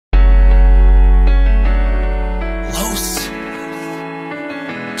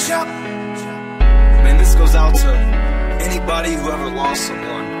anybody who ever lost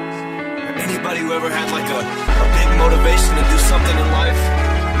someone, or anybody who ever had like a big motivation to do something in life,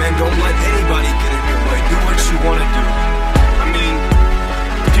 man, don't let anybody get in your way. Do what you want to do. I mean,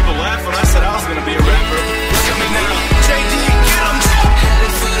 people laugh when I said I was gonna be a rapper. Look at me now, JD, get 'em.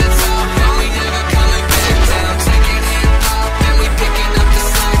 Headed for the top, and we never coming back down. Taking hip-hop, and we picking up the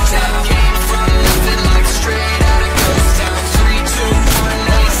slack down. Came from nothing like straight out of ghost town. 3, 2, 1,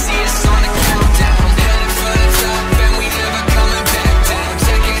 now you see us on the countdown. Headed for the top, and we never coming back down.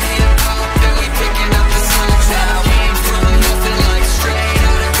 Taking hip-hop, and we picking up the slack down. Came from nothing like straight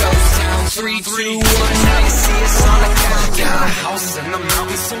out of ghost town. 3, 2, 1, now you see us on the countdown. Got a house in the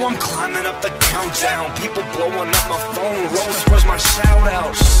mountains, so I'm climbing up the countdown. People blowing up my phone, Rose, where's my shout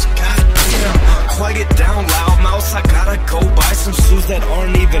out? Goddamn, quiet down, loud mouse. I gotta go buy some shoes that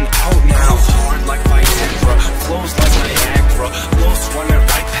aren't even out now. Hard like Viagra, flows like Niagara. Los running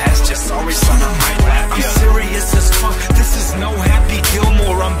right past you, sorry son, I might laugh. I'm serious as fuck, this is no Happy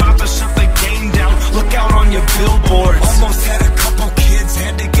Gilmore. I'm about to shut the game down, look out on your billboards. Almost had